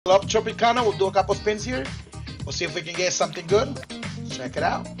Up Tropicana. We'll do a couple spins here. We'll see if we can get something good. Check it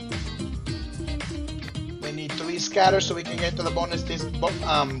out. We need 3 scatters so we can get to the bonus.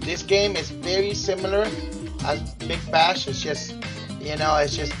 This game is very similar as Big Bash. It's just, you know,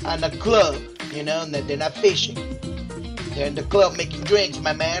 it's just on a club, you know, and they're not fishing. They're in the club making drinks,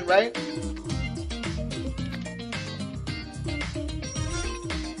 my man, right?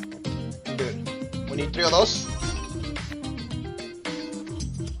 Good. We need 3 of those.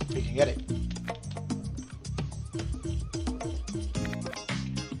 We can get it.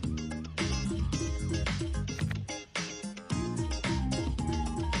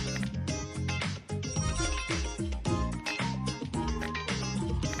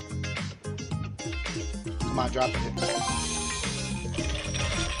 Come on, drop it.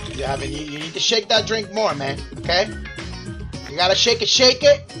 You need to shake that drink more, man. Okay? You gotta shake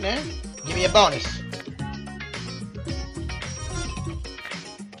it, man. Give me a bonus.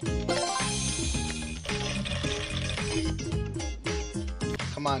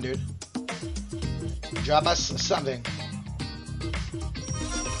 Come on, dude. Drop us something.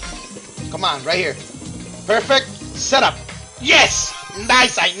 Come on, right here. Perfect setup. Yes!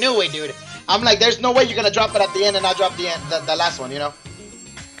 Nice, I knew it, dude. I'm like, there's no way you're gonna drop it at the end and not drop the last one, you know?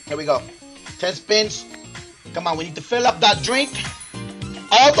 Here we go. 10 spins. Come on, we need to fill up that drink.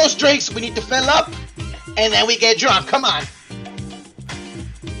 All those drinks we need to fill up, and then we get drunk. Come on.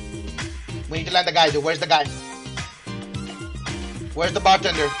 We need to land the guy, dude. Where's the guy? Where's the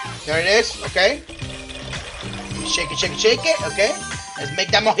bartender? There it is. Okay. Shake it, shake it, shake it. Okay. Let's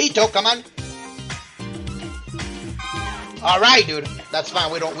make that mojito. Come on. All right, dude. That's fine.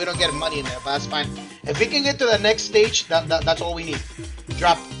 We don't get money in there, but that's fine. If we can get to the next stage, that's all we need.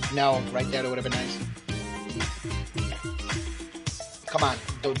 Drop. No, right there. That would have been nice. Come on,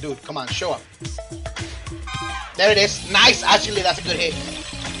 dude. Come on, show up. There it is. Nice. Actually, that's a good hit.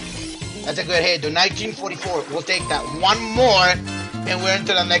 That's a good hit, dude. 1944. We'll take that. One more, and we're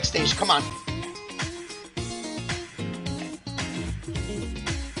into the next stage. Come on.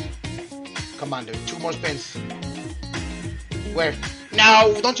 Come on, dude. 2 more spins. Where?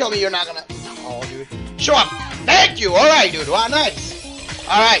 No, don't tell me you're not gonna. Oh, dude. Show up. Thank you. All right, dude. Wow, nice.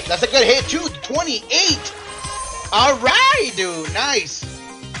 All right, that's a good hit, too. 28. All right, dude. Nice.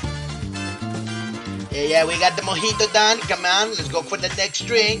 Yeah, we got the mojito done. Come on, let's go for the next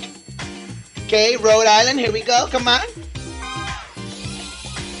drink. Okay, Rhode Island. Here we go. Come on.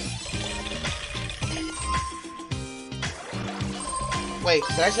 Wait,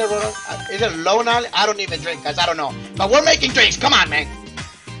 did I say Rhode Island? Is it Long Island? I don't even drink, guys. I don't know. But we're making drinks. Come on, man.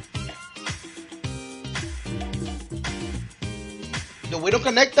 Dude, we don't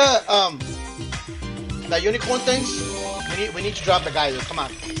connect the unicorn things. We need to drop the guy, dude. Come on.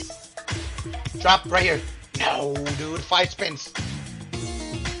 Drop right here. No, dude. 5 spins.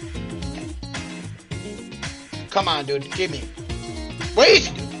 Come on, dude. Give me. Where is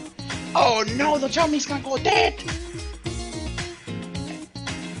he, dude? Oh, no. Don't tell me he's gonna go dead.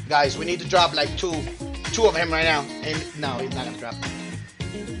 Guys, we need to drop like two of him right now. And no, he's not gonna drop.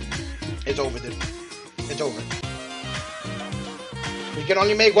 It's over, dude. It's over. We can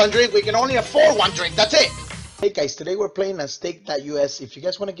only make 1 drink. We can only afford 1 drink. That's it. Hey guys, today we're playing a stake.us. If you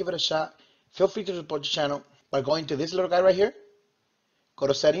guys want to give it a shot, feel free to support the channel by going to this little guy right here. Go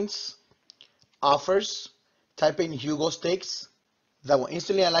to settings, offers, type in Hugo Stakes. That will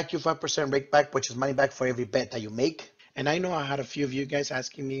instantly unlock you 5% rake back, which is money back for every bet that you make. And I know I had a few of you guys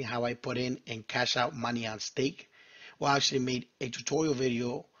asking me how I put in and cash out money on stake. Well, I actually made a tutorial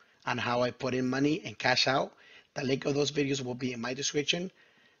video on how I put in money and cash out. The link of those videos will be in my description.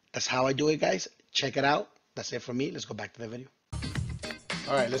 That's how I do it, guys. Check it out. That's it for me. Let's go back to the video.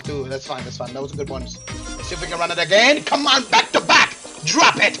 All right, let's do it. That's fine. That's fine. That was a good one. Let's see if we can run it again. Come on, back to back.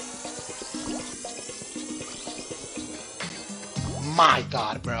 Drop it. My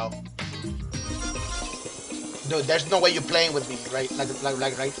God, bro. Dude, there's no way you're playing with me, right? Like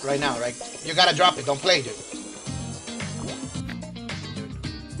right now, right? You gotta drop it. Don't play, dude.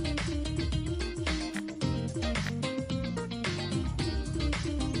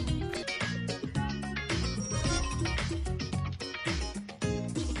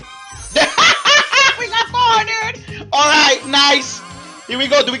 We got 4, dude. All right, nice. Here we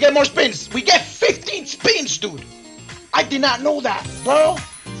go. Do we get more spins? We get 15 spins, dude. I did not know that, bro.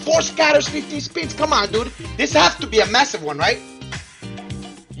 4 scatters, 15 spins. Come on, dude. This has to be a massive one, right?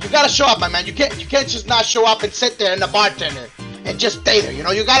 You gotta show up, my man. You can't just not show up and sit there in the bartender and just stay there. You know,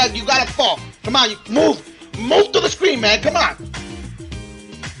 you gotta fall. Come on, you move to the screen, man. Come on,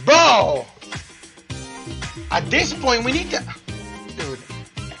 bro. At this point, we need to, dude.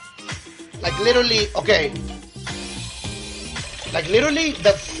 Like literally, okay. Like literally,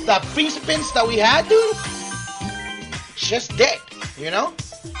 the the free spins that we had, dude, just dead, you know?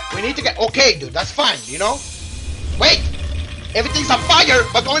 We need to get, okay, dude, that's fine, you know? Wait, everything's on fire.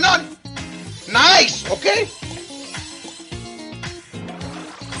 What's going on? Nice, okay?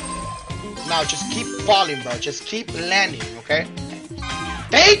 Now just keep falling, bro. Just keep landing, okay?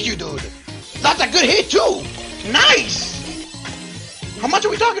 Thank you, dude. That's a good hit, too. Nice. How much are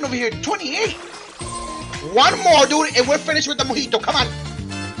we talking over here? 28. One more, dude, and we're finished with the mojito. Come on.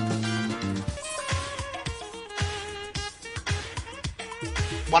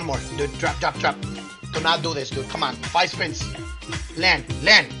 One more, dude. Drop, drop, drop. Do not do this, dude. Come on. 5 spins. Land,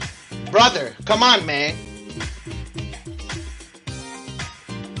 land. Brother, come on, man.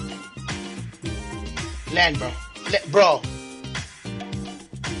 Land, bro. Bro.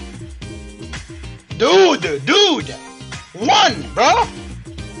 Dude. 1, bro.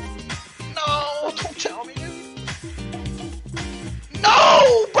 No, don't tell me, dude.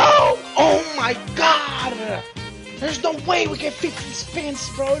 No, bro. Oh, my God. There's no way we get 50 spins,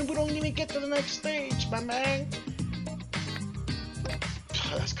 bro, and we don't even get to the next stage, my man.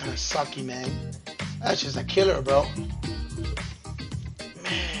 That's kind of sucky, man. That's just a killer, bro.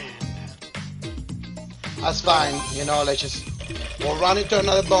 Man. That's fine. You know, we'll run into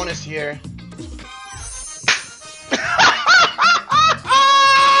another bonus here.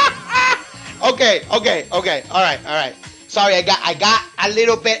 Okay. All right. Sorry, I got a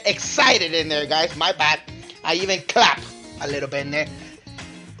little bit excited in there, guys. My bad. I even clap a little bit in there.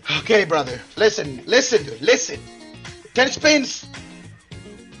 Okay, brother. Listen, dude. Listen. 10 spins.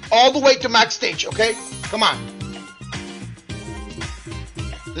 All the way to max stage, okay? Come on.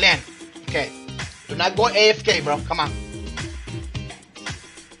 Land. Okay. Do not go AFK, bro. Come on.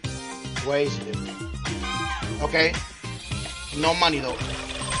 Where is it, dude? Okay. No money, though.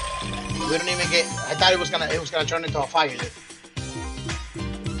 We don't even get... I thought it was gonna turn into a fire, dude.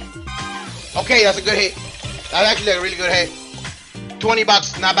 Okay, that's a good hit. That's actually a really good hit. 20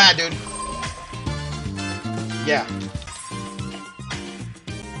 bucks, not bad, dude. Yeah.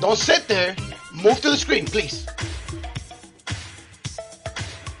 Don't sit there. Move to the screen, please.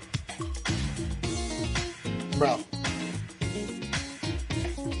 Bro.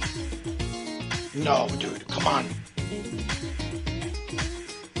 No, dude. Come on.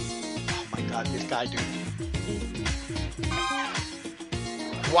 Oh my God, this guy, dude.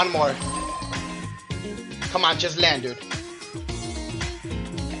 One more. Come on, just land, dude.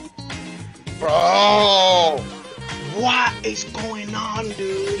 Bro, what is going on,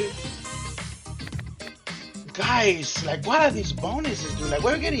 dude? Guys, like, what are these bonuses, dude? Like,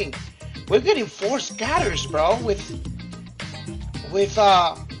 we're getting 4 scatters, bro, with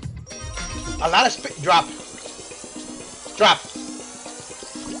a lot of drop.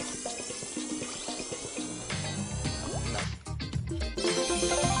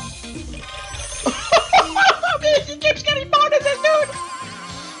 He keeps getting bonuses, dude.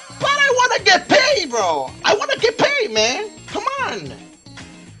 But I want to get paid, bro. I want to get paid, man. Come on.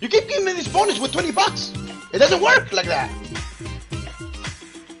 You keep giving me this bonus with 20 bucks. It doesn't work like that.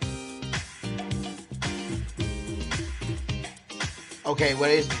 Okay,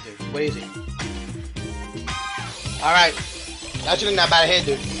 where is it, dude? Where is it? Alright. Actually not bad hit,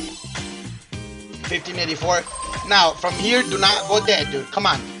 dude. 1584. Now, from here, do not go dead, dude. Come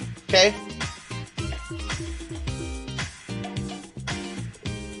on. Okay?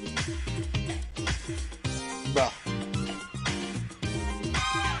 Bro.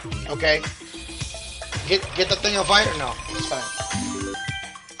 Okay. Get the thing on fire? No, it's fine.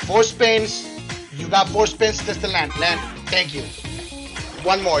 4 spins. You got 4 spins just to land. Land. Thank you.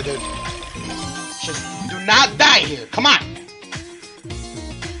 One more, dude. Just do not die here. Come on.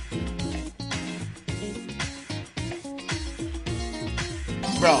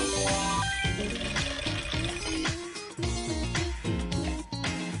 Bro.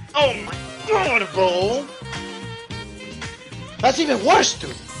 Oh my God, bro. That's even worse,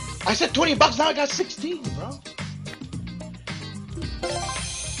 dude. I said 20 bucks, now I got 16, bro.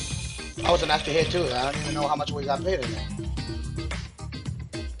 I was an extra hit too. I don't even know how much we got paid in there.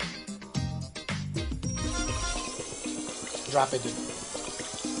 Drop it, dude.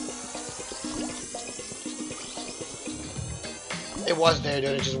 It was there,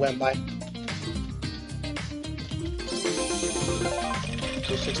 dude. It just went by.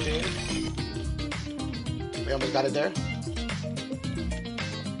 216. We almost got it there.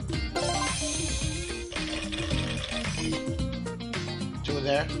 Two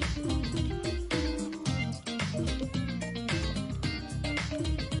there.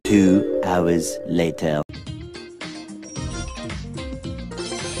 Two hours later.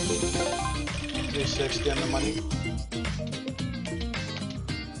 360 on the money.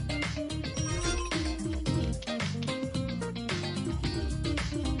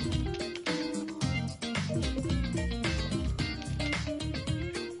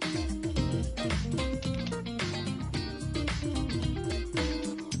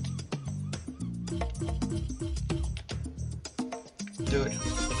 Dude.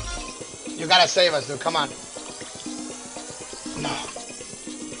 You gotta save us, dude. Come on. No.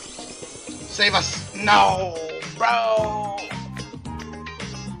 Save us. No, bro.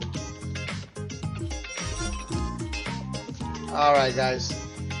 Alright, guys.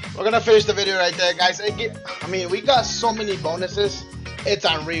 We're gonna finish the video right there, guys. I mean, we got so many bonuses. It's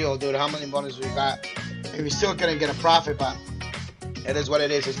unreal, dude, how many bonuses we got. And we still couldn't get a profit, but it is what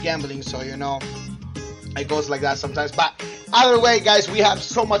it is. It's gambling, so you know, it goes like that sometimes. But either way, guys, we have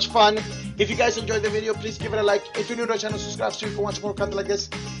so much fun. If you guys enjoyed the video, please give it a like. If you're new to our channel, subscribe so you can watch more content like this.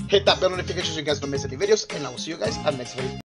 Hit that bell notification so you guys don't miss any videos. And I will see you guys at the next video.